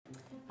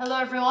Hello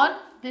everyone,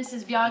 this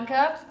is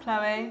Bianca,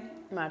 Chloe,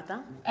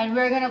 Marta. and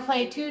we're gonna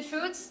play 2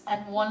 truths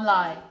and 1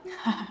 lie.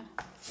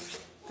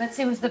 Let's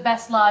see who's the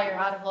best liar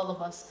out of all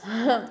of us.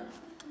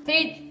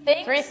 3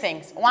 things? 3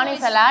 things. 1 is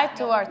a lie,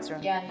 2 are true.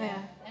 Yeah.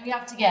 And we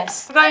have to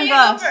guess. Going You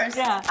go first. first.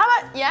 Yeah. How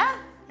about, yeah?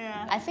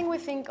 Yeah. I think we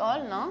think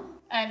all, no?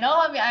 I know,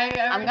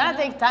 I'm gonna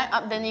take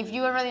time. Then if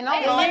you already know,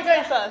 Hey, go. You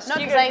go first. No,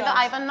 You because go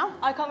I first. don't know.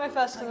 I can't go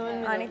first because I'm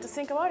in the I middle. need to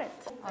think about it.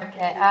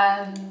 Okay,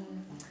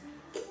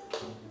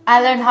 I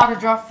learned how to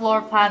draw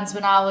floor plans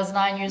when I was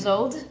 9 years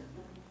old.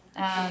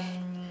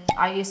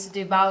 I used to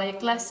do ballet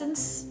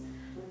lessons.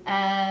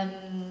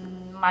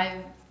 My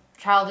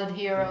childhood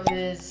hero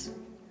is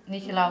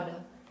Niki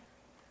Lauda.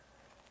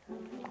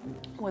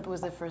 What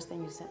was the first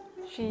thing you said?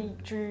 She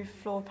drew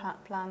floor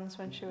plans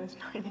when she was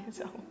 9 years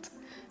old.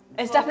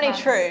 It's Floor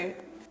definitely plans. true.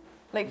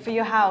 Like for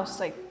your house,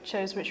 like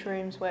shows which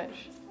room's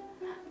which.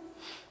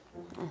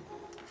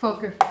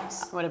 Poker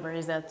face. Whatever,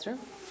 is that true?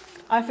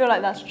 I feel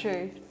like that's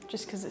true,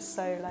 just because it's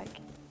so like.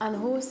 And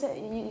who said,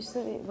 you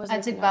said it was I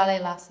took ballet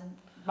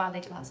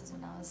classes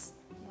when I was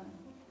young.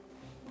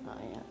 Oh,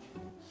 yeah.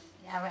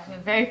 Yeah, I'm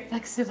a very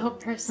flexible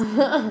person.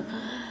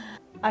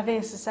 I think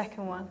it's the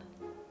second one.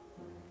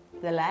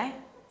 The lie?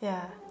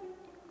 Yeah.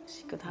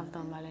 She could have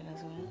done ballet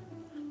as well.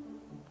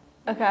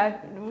 Okay,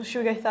 well,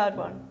 should we go third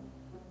one?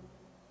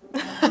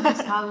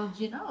 How would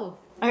you know?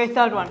 Okay,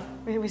 third one.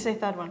 We say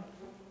third one.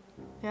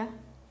 Yeah?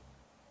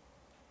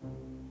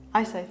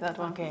 I say third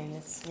one. Okay,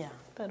 let's, yeah.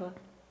 Third one.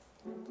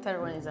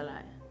 Third one is a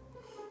lie.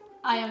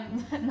 I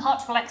am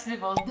not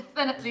flexible,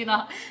 definitely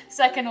not.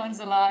 Second one's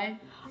a lie.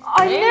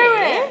 I knew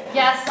it!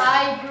 Yes,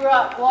 I grew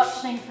up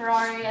watching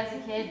Ferrari as a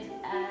kid,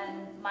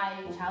 and my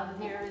childhood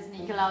hero is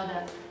Niki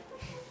Lauda.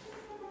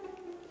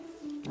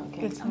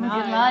 Okay. Good to I'm a know.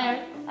 good liar.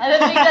 I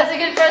don't think that's a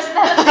good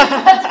personality,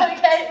 but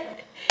okay.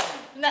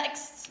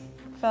 Next.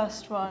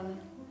 First one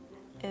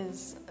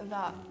is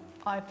that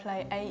I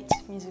play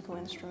 8 musical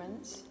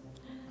instruments.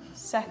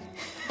 Second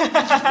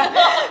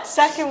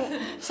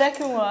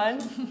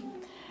one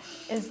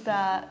is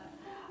that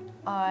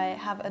I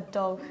have a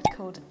dog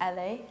called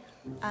Ellie.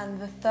 And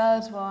the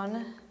third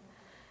one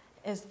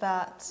is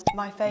that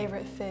my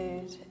favourite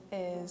food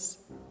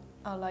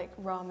are like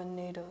ramen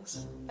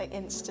noodles, like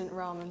instant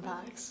ramen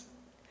packs.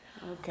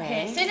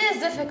 Okay, so it is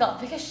difficult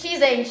because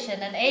she's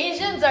Asian, and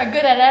Asians are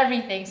good at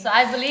everything, so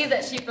I believe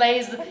that she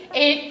plays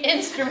 8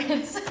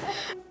 instruments.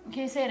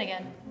 Can you say it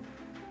again?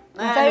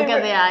 Look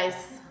at the eyes.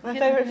 My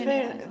Give favourite me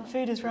the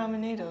food is ramen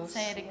noodles.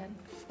 Say it again.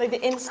 Like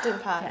the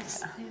instant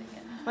packs. Say it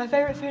again. My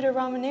favourite food are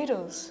ramen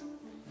noodles.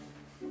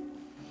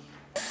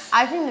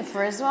 I think the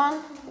first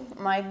one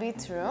might be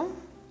true,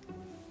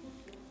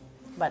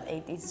 but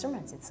 8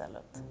 instruments, it's a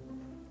lot.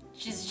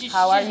 She's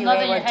How are she's you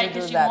nodding able your head to do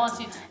because she that? wants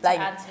you to Like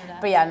answer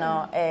that.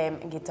 piano,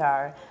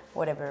 guitar,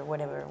 whatever.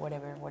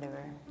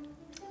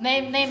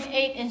 Name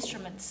 8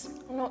 instruments.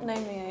 I'm not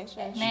naming it.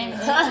 Name 8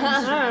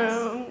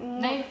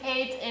 instruments. Name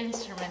 8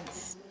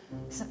 instruments.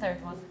 It's the third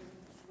one.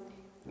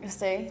 You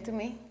say to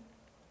me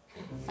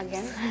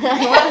again.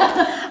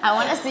 I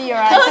want to see your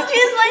eyes.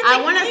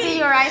 I want to see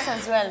your eyes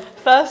as well.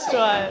 First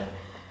one,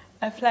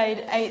 I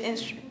played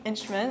 8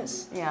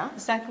 instruments. Yeah. The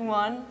second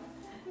one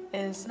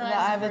is No, that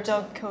that's I the have a first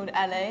dog called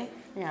Ellie.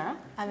 Yeah.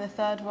 And the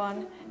third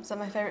one is that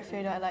my favourite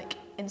food I like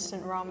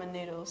instant ramen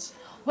noodles.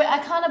 Wait, I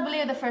can't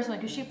believe the first one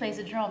because she plays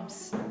the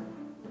drums.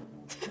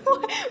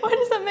 Why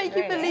does that make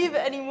you Really? believe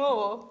it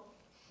anymore?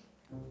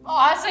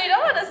 Oh, so you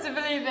don't want us to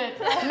believe it.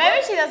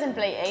 Maybe she doesn't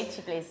play 8,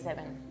 she plays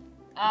 7.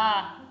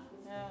 Ah.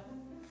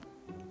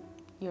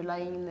 You're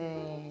lying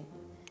the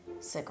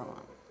second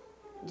one.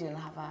 You don't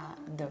have a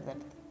dog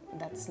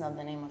that's not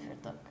the name of your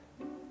dog.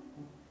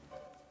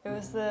 It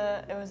was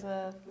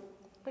the,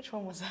 which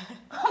one was it?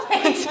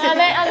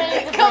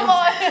 Come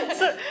on.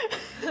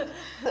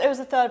 It was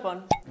the third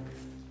one.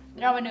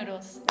 Ramen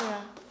noodles.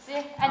 Yeah.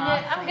 See?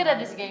 I'm good at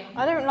this game.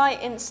 I don't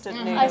like instant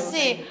noodles. I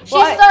see. She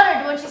Well,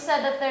 stuttered when she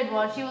said the third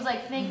one. She was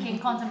like thinking,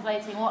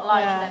 contemplating what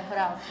lie Yeah. should I put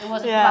out. It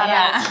wasn't Yeah.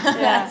 flat out.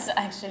 That's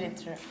actually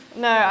true.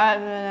 No,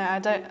 I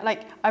don't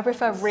like. I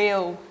prefer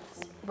real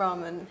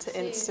ramen to See.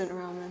 instant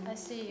ramen. I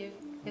see you.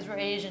 Because we're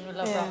Asian, we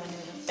love Yeah. ramen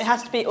noodles. It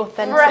has to be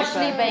authentic.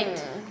 Freshly though.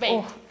 baked.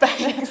 Oh,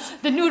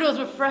 baked. The noodles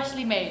were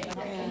freshly made.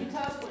 Can you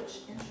tell us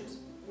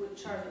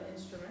which are the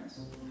instruments?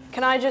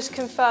 Can I just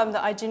confirm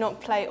that I do not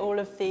play all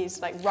of these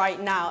like right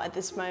now at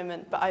this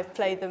moment, but I've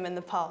played them in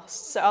the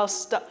past. So I'll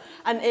start,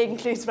 and it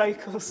includes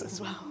vocals as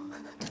well.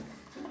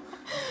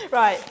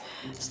 Right,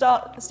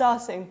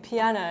 starting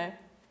piano,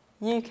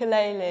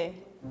 ukulele,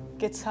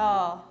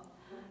 guitar,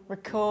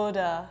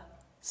 recorder,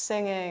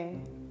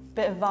 singing,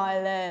 bit of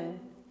violin,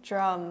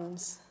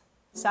 drums,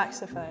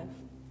 saxophone.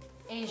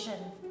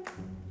 Asian.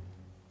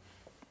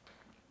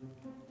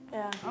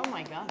 Yeah, Oh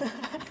my god.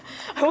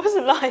 I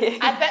wasn't lying.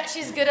 I bet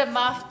she's good at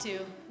math too.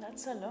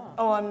 That's a lot.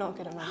 Oh, I'm not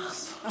good at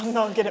maths. I'm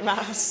not good at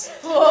maths.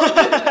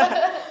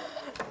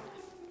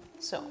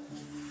 So,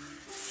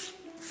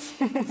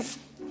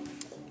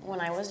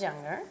 when I was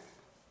younger,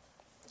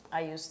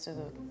 I used to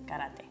do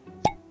karate.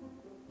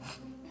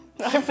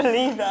 I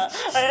believe that.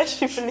 I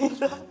actually believe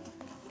that.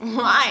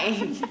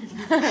 Why?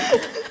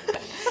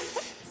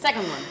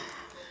 Second one.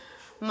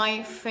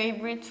 My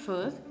favorite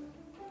food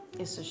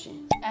is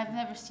sushi. I've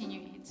never seen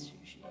you eat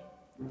sushi.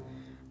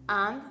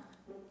 And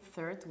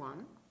third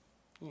one,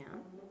 yeah.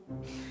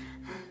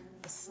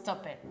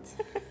 Stop it.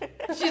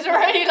 She's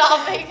already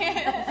laughing.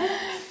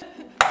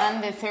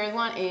 And the third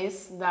one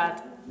is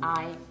that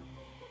I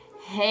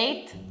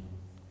hate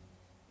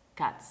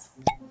cats.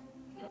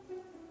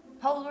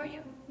 How old were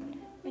you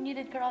when you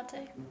did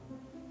karate?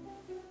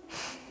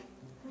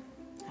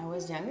 I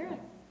was younger.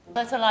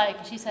 That's a lie,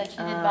 'cause she said she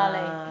did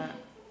ballet.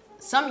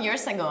 Some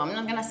years ago, I'm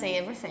not gonna say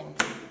everything.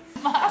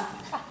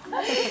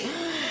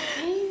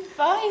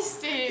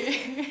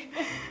 Feisty.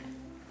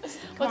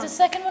 What's the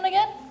second one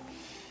again?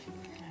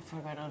 I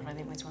forgot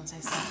already which ones I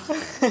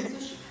said.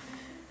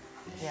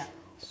 Yeah,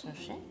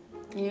 sushi.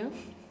 You?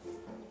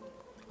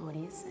 What do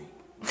you say?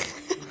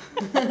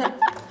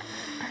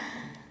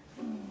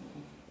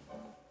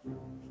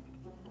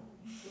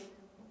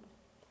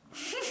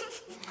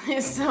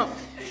 So,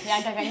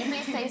 Bianca, can you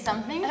please say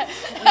something? We need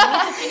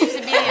to finish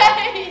the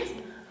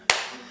video.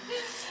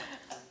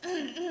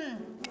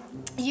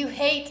 You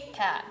hate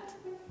cat.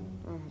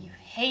 You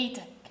hate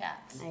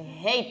cats. I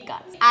hate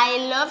cats. I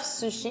love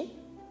sushi.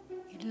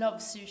 You love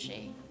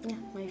sushi. Yeah,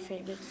 my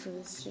favorite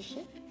food is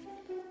sushi.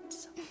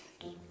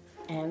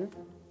 And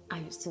I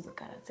used to do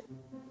karate.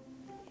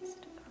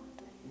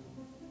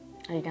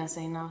 Are you gonna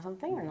say now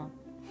something or not?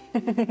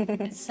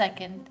 It's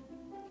second.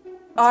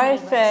 I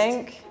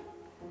think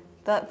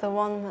that the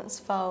one that's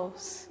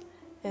false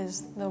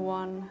is the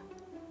one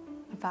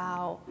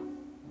about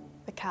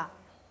the cat.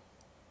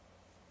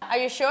 Are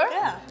you sure?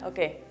 Yeah.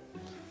 Okay.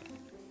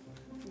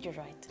 You're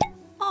right.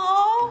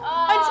 Oh,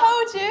 I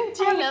told you.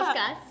 Do you I have a love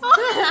cat?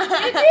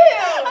 cats. You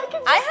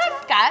do. I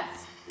have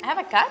cats. I have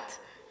a cat.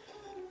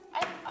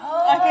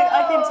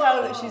 I can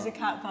tell that she's a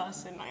cat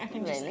person. Like, I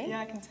can just, Really? yeah,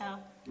 I can tell.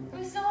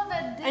 Who's someone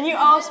that And you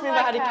didn't asked me if I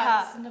like had a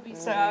cats cat, in the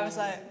beginning? so I was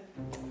like,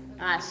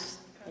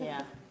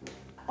 Yeah.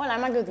 Well,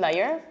 I'm a good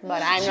liar,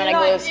 but I'm not a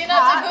likes good. You're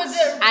not a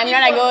good. I'm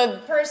not a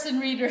good person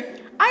reader.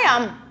 I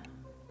am.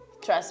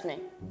 Trust me,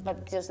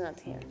 but just not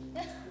here.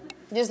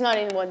 Just not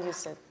in what you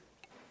said.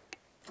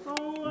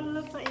 oh, I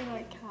love that you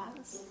like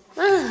cats.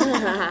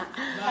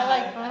 I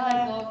like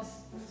dogs.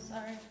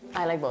 Sorry.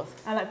 I like both,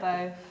 I like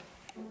both.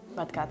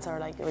 but cats are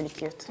like really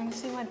cute Can you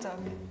see my dog?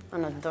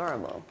 and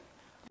adorable.